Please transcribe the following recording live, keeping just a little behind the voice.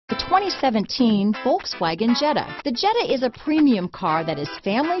2017 Volkswagen Jetta. The Jetta is a premium car that is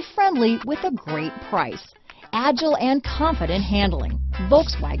family-friendly with a great price. Agile and confident handling.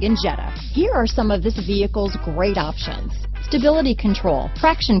 Volkswagen Jetta. Here are some of this vehicle's great options: stability control,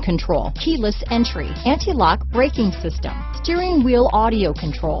 traction control, keyless entry, anti-lock braking system, steering wheel audio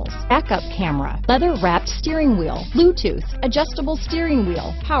controls, backup camera, leather-wrapped steering wheel, Bluetooth, adjustable steering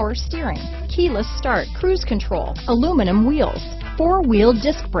wheel, power steering, keyless start, cruise control, aluminum wheels, four-wheel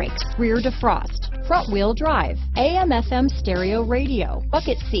disc brakes, rear defrost, front-wheel drive, AM/FM stereo radio,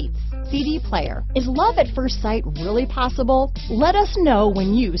 bucket seats, CD player. Is love at first sight really possible? Let us know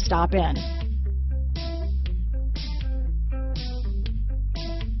when you stop in.